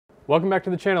Welcome back to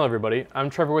the channel, everybody. I'm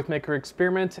Trevor with Maker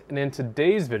Experiment, and in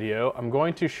today's video, I'm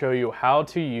going to show you how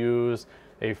to use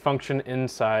a function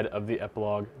inside of the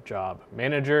Epilog Job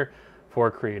Manager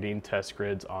for creating test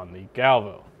grids on the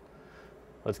Galvo.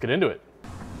 Let's get into it.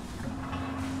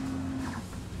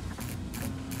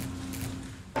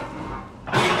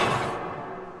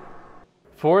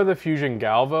 For the Fusion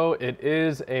Galvo, it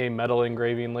is a metal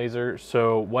engraving laser.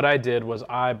 So what I did was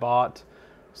I bought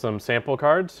some sample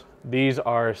cards. These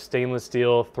are stainless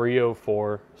steel,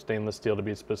 304 stainless steel to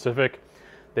be specific.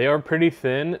 They are pretty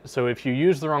thin, so if you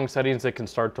use the wrong settings, it can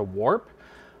start to warp.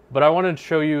 But I wanted to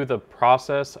show you the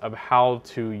process of how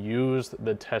to use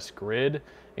the test grid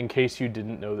in case you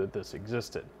didn't know that this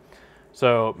existed.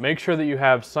 So make sure that you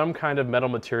have some kind of metal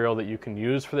material that you can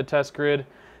use for the test grid,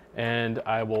 and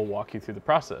I will walk you through the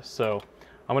process. So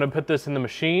I'm gonna put this in the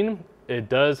machine. It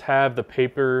does have the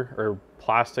paper or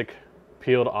plastic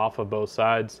peeled off of both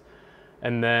sides,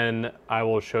 and then I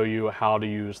will show you how to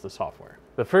use the software.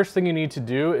 The first thing you need to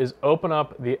do is open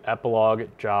up the Epilog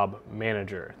Job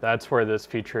Manager. That's where this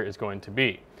feature is going to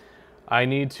be. I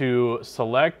need to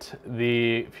select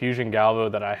the Fusion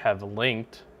Galvo that I have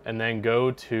linked and then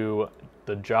go to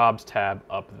the Jobs tab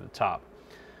up at the top.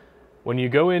 When you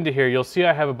go into here, you'll see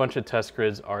I have a bunch of test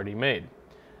grids already made.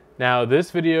 Now,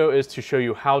 this video is to show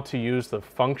you how to use the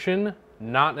function,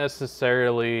 not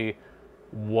necessarily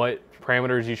what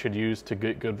parameters you should use to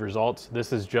get good results.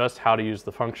 This is just how to use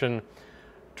the function.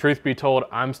 Truth be told,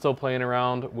 I'm still playing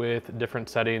around with different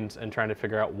settings and trying to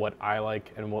figure out what I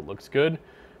like and what looks good.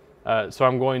 So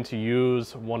I'm going to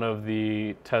use one of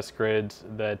the test grids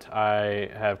that I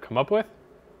have come up with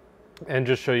and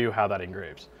just show you how that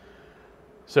engraves.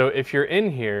 So if you're in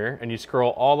here and you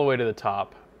scroll all the way to the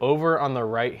top, over on the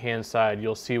right hand side,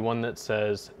 you'll see one that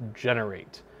says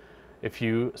generate. If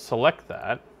you select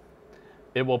that,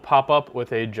 it will pop up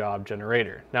with a job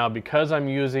generator. Now, because I'm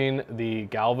using the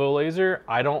Galvo laser,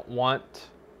 I don't want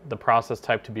the process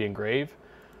type to be engrave.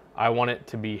 I want it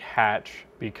to be hatch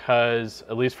because,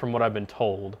 at least from what I've been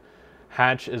told,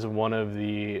 hatch is one of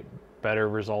the better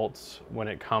results when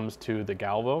it comes to the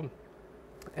Galvo.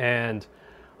 And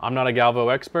I'm not a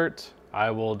Galvo expert. I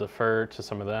will defer to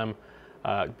some of them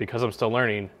because I'm still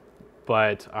learning,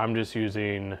 but I'm just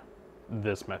using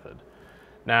this method.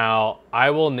 Now, I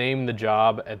will name the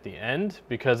job at the end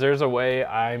because there's a way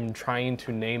I'm trying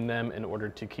to name them in order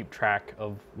to keep track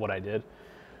of what I did.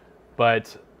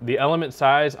 But the element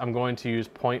size, I'm going to use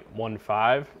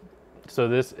 0.15. So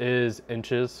this is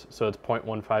inches, so it's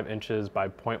 0.15 inches by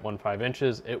 0.15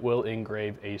 inches. It will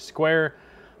engrave a square,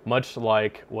 much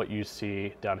like what you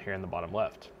see down here in the bottom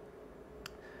left.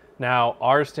 Now,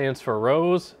 R stands for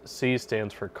rows, C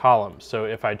stands for columns. So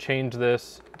if I change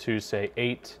this to say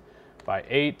 8 by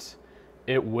 8,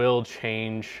 it will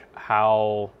change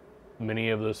how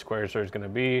many of those squares there's going to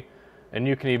be, and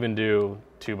you can even do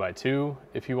 2 by 2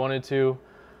 if you wanted to,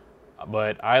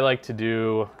 but I like to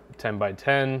do 10 by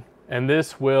 10. And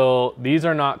these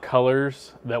are not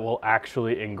colors that will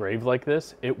actually engrave like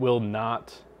this. It will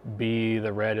not be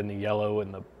the red and the yellow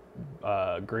and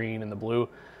the green and the blue.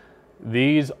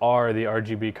 These are the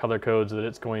RGB color codes that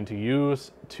it's going to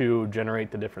use to generate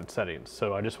the different settings.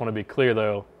 So I just want to be clear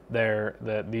though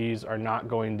that these are not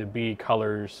going to be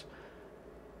colors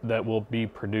that will be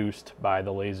produced by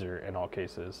the laser in all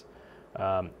cases.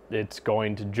 It's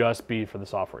going to just be for the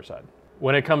software side.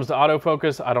 When it comes to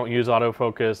autofocus, I don't use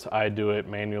autofocus. I do it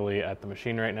manually at the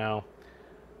machine right now.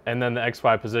 And then the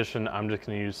XY position, I'm just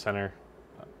going to use center.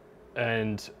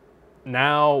 And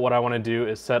now what I want to do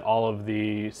is set all of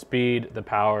the speed, the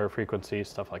power, frequency,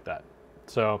 stuff like that.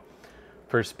 So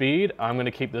for speed, I'm going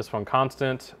to keep this one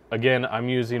constant. Again, I'm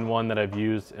using one that I've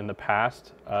used in the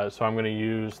past, so I'm going to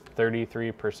use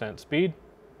 33% speed.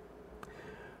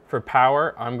 For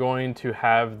power, I'm going to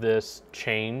have this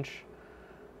change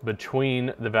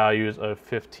between the values of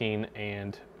 15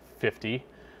 and 50.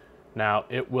 Now,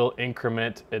 it will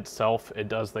increment itself. It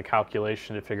does the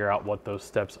calculation to figure out what those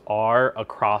steps are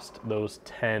across those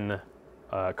 10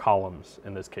 columns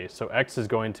in this case. So X is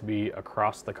going to be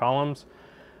across the columns,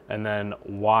 and then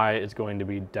Y is going to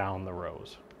be down the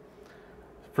rows.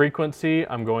 Frequency,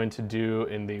 I'm going to do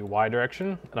in the Y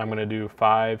direction, and I'm going to do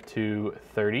 5 to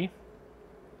 30.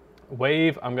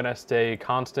 Wave, I'm going to stay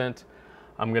constant.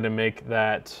 I'm going to make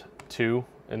that 2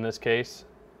 in this case.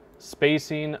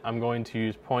 Spacing, I'm going to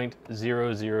use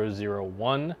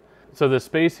 0.0001. So the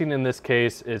spacing in this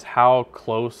case is how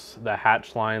close the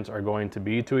hatch lines are going to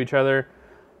be to each other.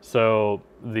 So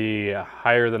the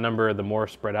higher the number, the more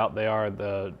spread out they are,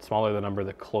 the smaller the number,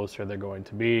 the closer they're going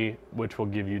to be, which will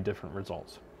give you different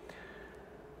results.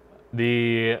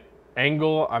 The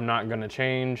Angle, I'm not gonna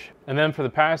change. And then for the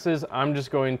passes, I'm just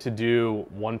going to do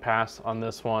one pass on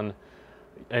this one.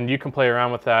 And you can play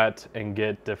around with that and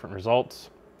get different results.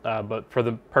 But for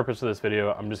the purpose of this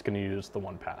video, I'm just gonna use the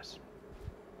one pass.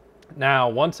 Now,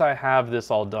 once I have this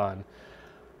all done,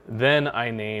 then I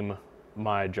name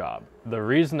my job. The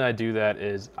reason I do that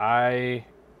is I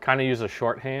kind of use a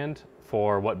shorthand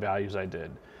for what values I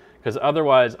did, because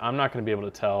otherwise I'm not going to be able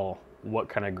to tell what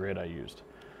kind of grid I used.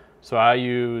 So I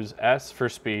use S for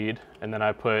speed, and then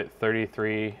I put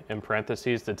 33 in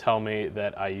parentheses to tell me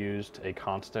that I used a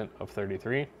constant of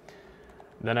 33.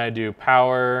 Then I do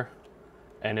power,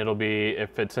 and it'll be,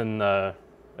 if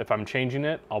I'm changing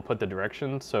it, I'll put the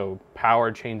direction. So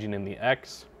power changing in the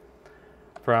X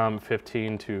from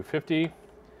 15 to 50,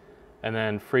 and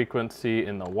then frequency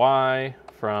in the Y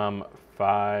from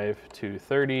 5 to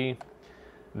 30.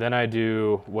 Then I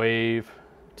do wave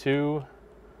 2,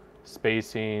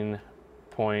 spacing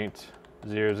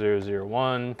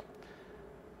 0.0001,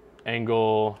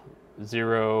 angle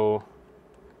 0,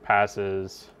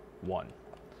 passes 1.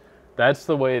 That's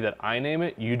the way that I name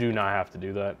it. You do not have to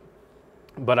do that.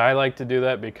 But I like to do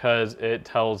that because it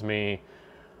tells me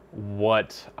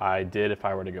what I did if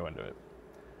I were to go into it.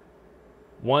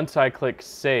 Once I click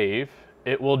save,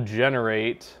 it will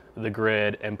generate the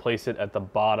grid and place it at the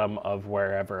bottom of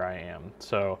wherever I am.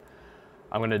 So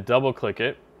I'm going to double click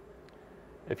it.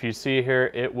 If you see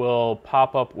here, it will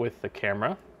pop up with the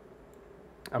camera.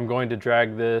 I'm going to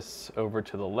drag this over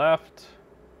to the left.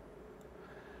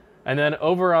 And then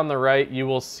over on the right, you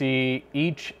will see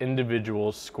each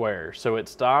individual square. So it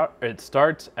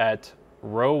starts at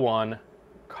row 1,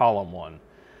 column 1.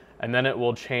 And then it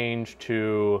will change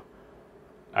to,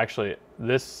 actually,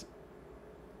 this,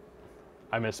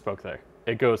 I misspoke there.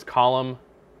 It goes column,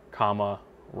 comma,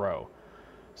 row.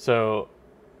 So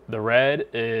the red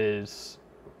is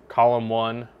column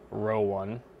 1, row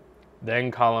 1, then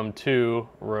column 2,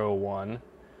 row 1,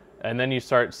 and then you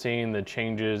start seeing the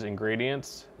changes in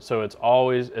gradients. So it's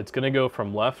going to go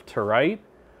from left to right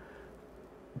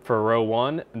for row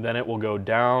 1, and then it will go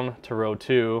down to row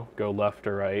 2, go left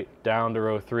to right, down to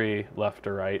row 3, left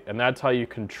to right, and that's how you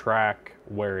can track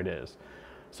where it is.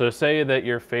 So say that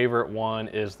your favorite one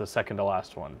is the second to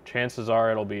last one. Chances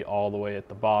are it'll be all the way at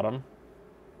the bottom.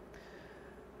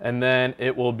 And then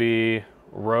it will be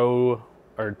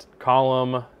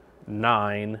column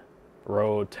 9,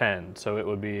 row 10. So it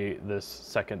would be this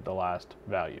second to last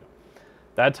value.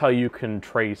 That's how you can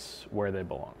trace where they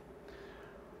belong.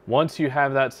 Once you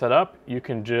have that set up, you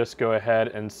can just go ahead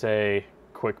and say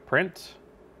quick print,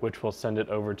 which will send it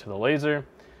over to the laser.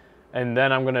 And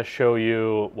then I'm going to show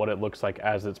you what it looks like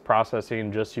as it's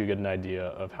processing, just so you get an idea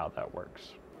of how that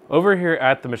works. Over here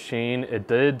at the machine, it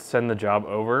did send the job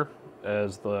over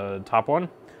as the top one.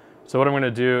 So what I'm going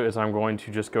to do is I'm going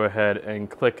to just go ahead and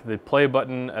click the play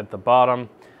button at the bottom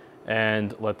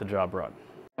and let the job run.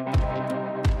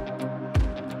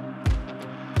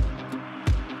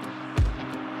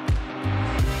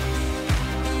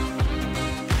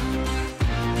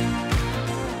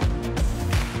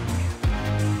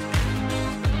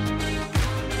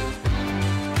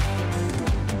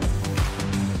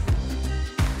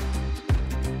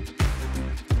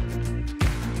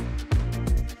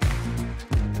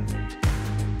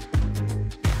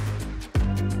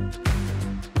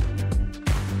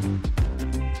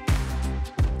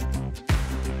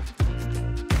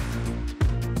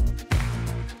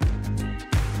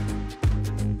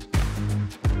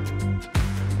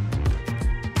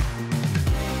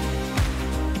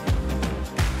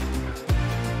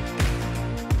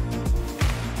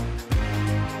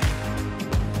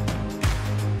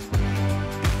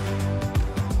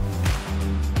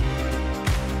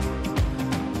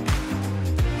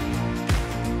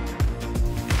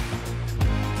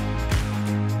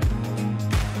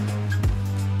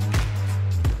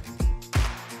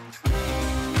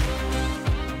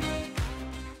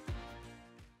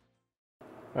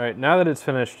 All right, now that it's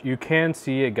finished, you can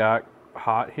see it got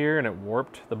hot here and it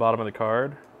warped the bottom of the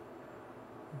card.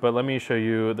 But let me show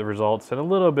you the results in a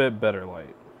little bit better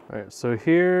light. All right, so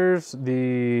here's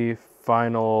the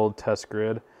final test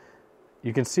grid.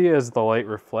 You can see as the light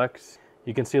reflects,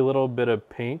 you can see a little bit of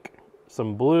pink,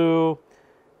 some blue,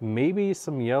 maybe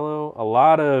some yellow, a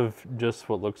lot of just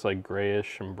what looks like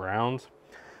grayish and browns.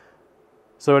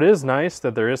 So it is nice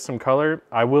that there is some color.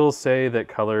 I will say that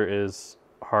color is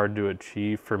hard to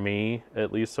achieve for me,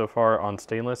 at least so far on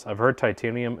stainless. I've heard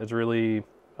titanium is really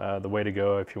the way to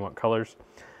go if you want colors,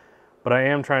 but I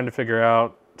am trying to figure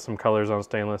out some colors on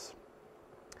stainless.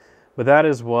 But that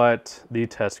is what the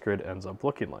test grid ends up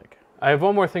looking like. I have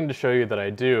one more thing to show you that I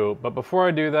do, but before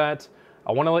I do that,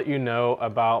 I want to let you know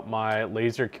about my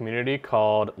laser community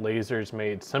called Lasers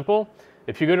Made Simple.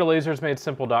 If you go to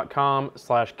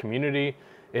lasersmadesimple.com/community,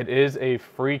 it is a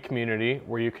free community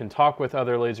where you can talk with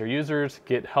other laser users,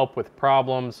 get help with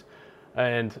problems,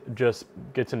 and just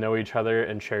get to know each other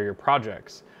and share your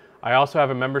projects. I also have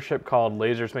a membership called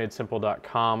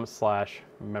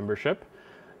lasersmadesimple.com/membership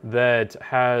that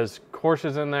has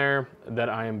courses in there that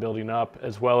I am building up,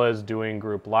 as well as doing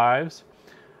group lives.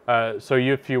 So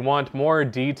if you want more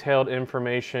detailed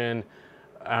information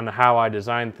on how I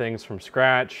design things from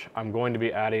scratch, I'm going to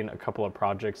be adding a couple of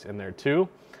projects in there too.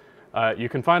 You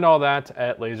can find all that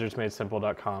at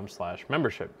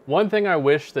lasersmadesimple.com/membership. One thing I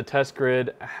wish the test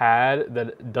grid had that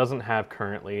it doesn't have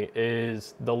currently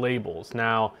is the labels.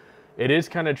 Now, it is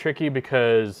kind of tricky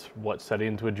because what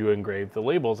settings would you engrave the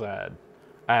labels at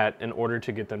in order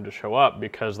to get them to show up?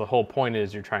 Because the whole point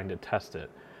is you're trying to test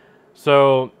it.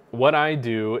 So what I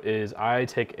do is I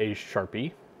take a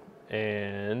Sharpie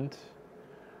and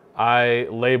I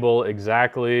label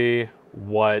exactly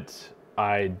what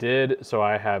I did. So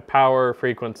I have power,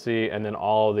 frequency, and then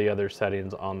all the other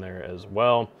settings on there as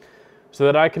well, so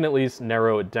that I can at least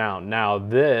narrow it down. Now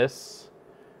this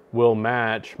will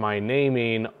match my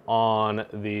naming on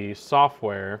the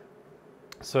software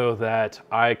so that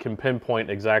I can pinpoint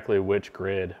exactly which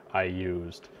grid I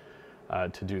used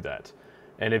to do that.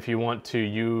 And if you want to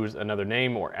use another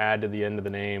name or add to the end of the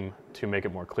name to make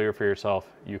it more clear for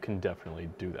yourself, you can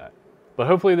definitely do that. But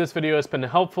hopefully this video has been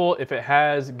helpful. If it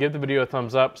has, give the video a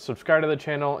thumbs up, subscribe to the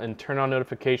channel, and turn on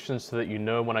notifications so that you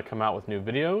know when I come out with new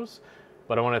videos.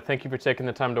 But I want to thank you for taking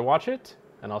the time to watch it,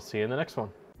 and I'll see you in the next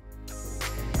one.